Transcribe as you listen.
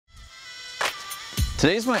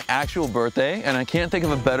Today's my actual birthday, and I can't think of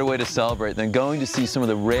a better way to celebrate than going to see some of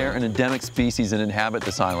the rare and endemic species that inhabit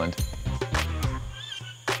this island.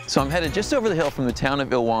 So I'm headed just over the hill from the town of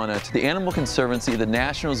Ilwana to the Animal Conservancy of the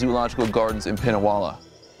National Zoological Gardens in Pinnawala.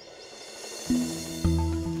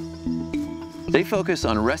 They focus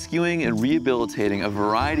on rescuing and rehabilitating a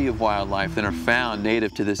variety of wildlife that are found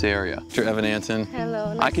native to this area. Dr. Evan Anton.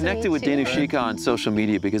 Hello, nice I connected with Danushika on social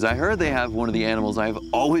media because I heard they have one of the animals I've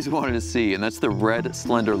always wanted to see, and that's the red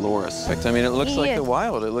slender loris. I mean, it looks like the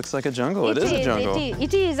wild. It looks like a jungle. It is a jungle.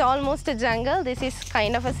 It is almost a jungle. This is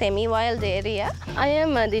kind of a semi-wild area. I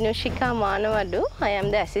am Danushika Manavadu. I am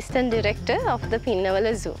the Assistant Director of the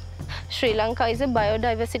Pinnawala Zoo. Sri Lanka is a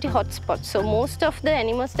biodiversity hotspot, so most of the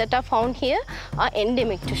animals that are found here are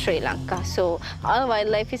endemic to Sri Lanka. So our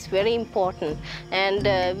wildlife is very important, and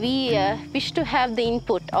we wish to have the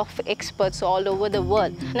input of experts all over the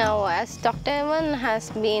world. Now, as Dr. Evan has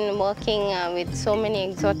been working with so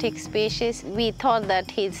many exotic species, we thought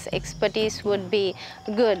that his expertise would be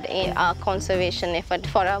good in our conservation effort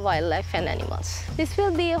for our wildlife and animals. This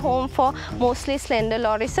will be a home for mostly slender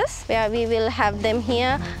lorises, where we will have them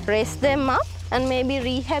here, raise them up and maybe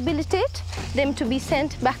rehabilitate them to be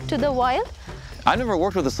sent back to the wild. I've never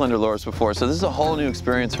worked with a slender loris before, so this is a whole new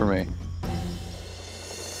experience for me.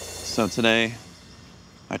 So today,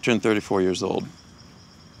 I turned 34 years old.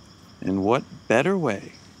 And what better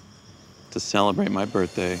way to celebrate my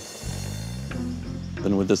birthday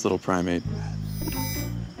than with this little primate?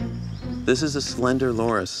 This is a slender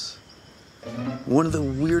loris, one of the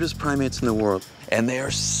weirdest primates in the world. And they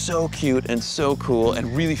are so cute and so cool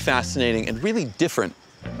and really fascinating and really different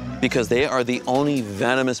because they are the only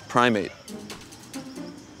venomous primate.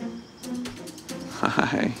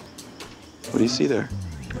 Hi. What do you see there?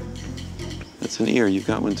 That's an ear. You've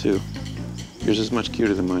got one too. Yours is much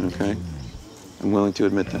cuter than mine, okay? I'm willing to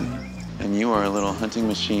admit that. And you are a little hunting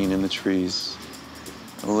machine in the trees.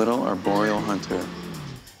 A little arboreal hunter.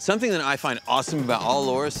 Something that I find awesome about all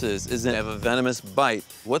lorises is they have a venomous bite.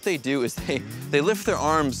 What they do is they lift their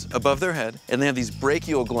arms above their head, and they have these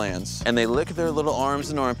brachial glands, and they lick their little arms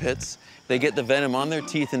and armpits. They get the venom on their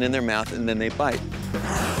teeth and in their mouth, and then they bite.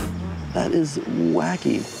 That is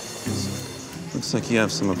wacky. Looks like you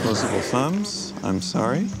have some opposable thumbs. I'm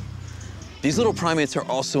sorry. These little primates are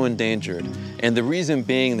also endangered, and the reason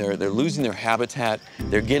being they're losing their habitat,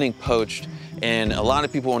 they're getting poached, and a lot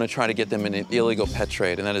of people want to try to get them in an illegal pet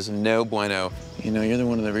trade, and that is no bueno. You know, you're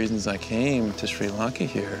one of the reasons I came to Sri Lanka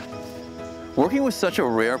here. Working with such a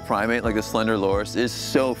rare primate like the slender loris is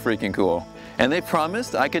so freaking cool. And they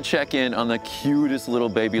promised I could check in on the cutest little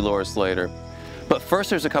baby loris later. But first,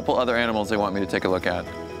 there's a couple other animals they want me to take a look at.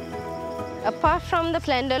 Apart from the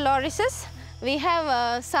slender lorises, we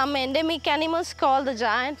have some endemic animals called the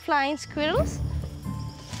giant flying squirrels.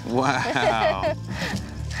 Wow.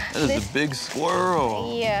 That is a big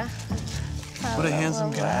squirrel. Yeah. What a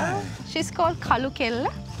handsome guy. She's called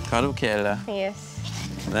Kalukella. Kalukella. Yes.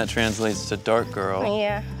 And that translates to dark girl.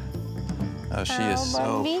 Yeah. Oh, she is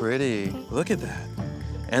so pretty. Look at that.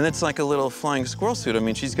 And it's like a little flying squirrel suit. I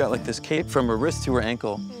mean, she's got like this cape from her wrist to her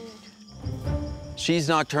ankle. She's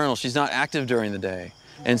nocturnal. She's not active during the day.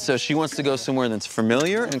 And so she wants to go somewhere that's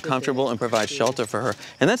familiar and comfortable and provide shelter for her.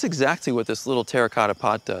 And that's exactly what this little terracotta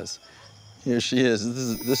pot does. Here she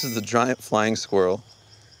is. This is the giant flying squirrel.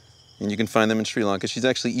 And you can find them in Sri Lanka. She's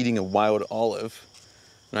actually eating a wild olive.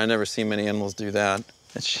 And I never see many animals do that.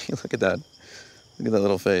 And look at that. Look at that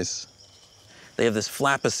little face. They have this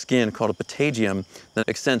flap of skin called a patagium that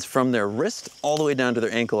extends from their wrist all the way down to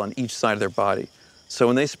their ankle on each side of their body. So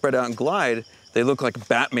when they spread out and glide, they look like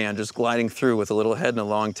Batman just gliding through with a little head and a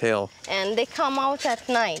long tail. And they come out at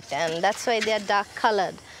night, and that's why they're dark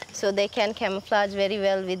colored. So they can camouflage very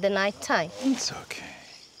well with the nighttime. It's okay.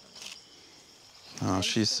 Oh,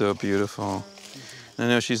 she's so beautiful. I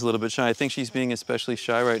know she's a little bit shy. I think she's being especially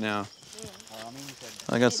shy right now.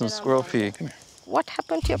 I got some squirrel pee. Come here. What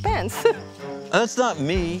happened to your pants? That's not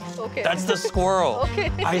me. Okay. That's the squirrel. Okay.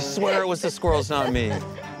 I swear it was the squirrel, it's not me.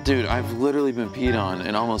 Dude, I've literally been peed on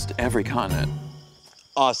in almost every continent.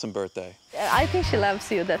 Awesome birthday. I think she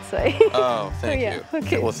loves you, that's why. Oh, thank you.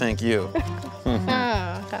 Okay. Well, thank you. Oh,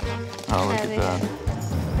 look at that.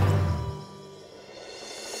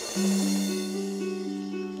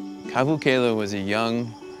 Kavukela was a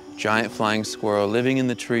young, giant flying squirrel living in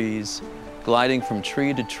the trees, gliding from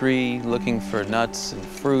tree to tree, looking for nuts and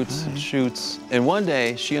fruits and shoots. And one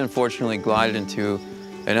day, she unfortunately glided into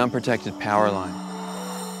an unprotected power line.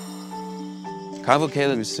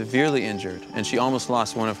 Kavukela was severely injured, and she almost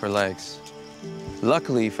lost one of her legs.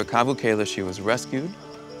 Luckily for Kavukela, she was rescued,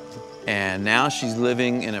 And now she's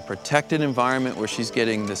living in a protected environment where she's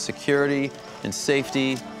getting the security and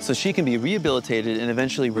safety so she can be rehabilitated and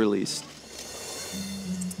eventually released.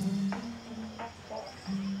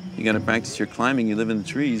 You gotta practice your climbing. You live in the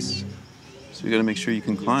trees, so you gotta make sure you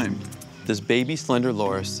can climb. This baby slender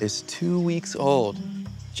loris is 2 weeks old,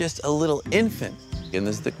 just a little infant. And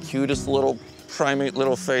this is the cutest little primate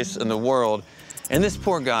little face in the world. And this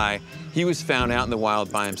poor guy, he was found out in the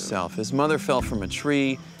wild by himself. His mother fell from a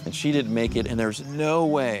tree and she didn't make it, and there's no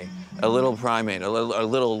way a little primate, a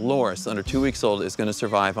little loris under 2 weeks old is gonna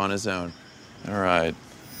survive on his own. All right,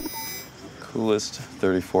 coolest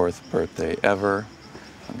 34th birthday ever.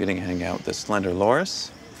 I'm getting to hang out with this slender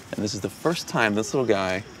loris, and this is the first time this little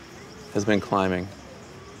guy has been climbing,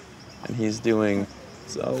 and he's doing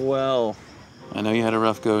so well. I know you had a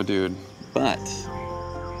rough go, dude, but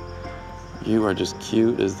you are just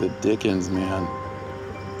cute as the dickens, man.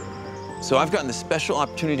 So I've gotten the special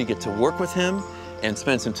opportunity to get to work with him and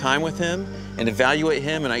spend some time with him and evaluate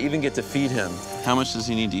him, and I even get to feed him. How much does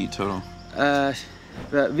he need to eat total?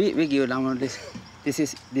 We give now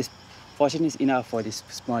this portion is enough for this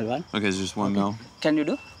small one. Okay, it's just one meal. Can you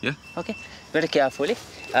do? Yeah. Okay. Very carefully.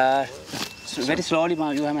 Very slowly,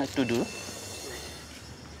 you have to do.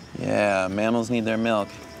 Yeah, mammals need their milk.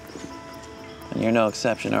 And you're no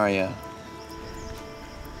exception, are you?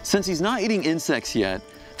 Since he's not eating insects yet,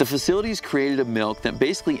 the facility's created a milk that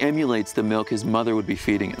basically emulates the milk his mother would be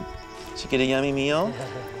feeding him. Did you get a yummy meal?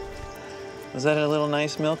 Was that a little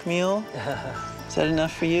nice milk meal? Is that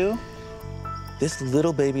enough for you? This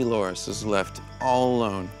little baby loris is left all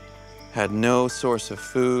alone, had no source of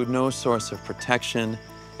food, no source of protection,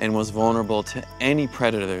 and was vulnerable to any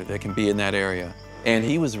predator that can be in that area. And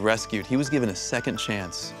he was rescued. He was given a second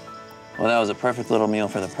chance. Well, that was a perfect little meal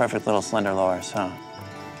for the perfect little slender loris, huh?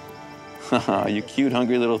 You cute,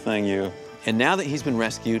 hungry little thing, you. And now that he's been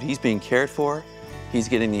rescued, he's being cared for. He's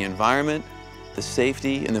getting the environment, the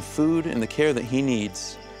safety, and the food and the care that he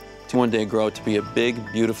needs to one day grow to be a big,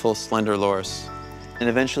 beautiful, slender loris, and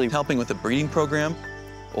eventually helping with a breeding program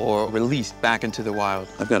or released back into the wild.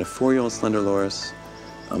 I've got a 4-year-old slender loris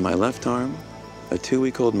on my left arm, a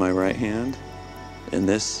 2-week-old in my right hand, and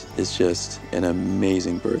this is just an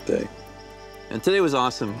amazing birthday. And today was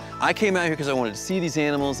awesome. I came out here because I wanted to see these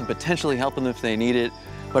animals and potentially help them if they need it,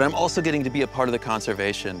 but I'm also getting to be a part of the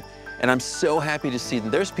conservation. And I'm so happy to see that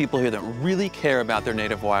there's people here that really care about their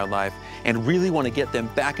native wildlife and really want to get them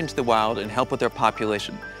back into the wild and help with their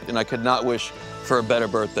population. And I could not wish for a better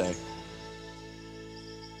birthday.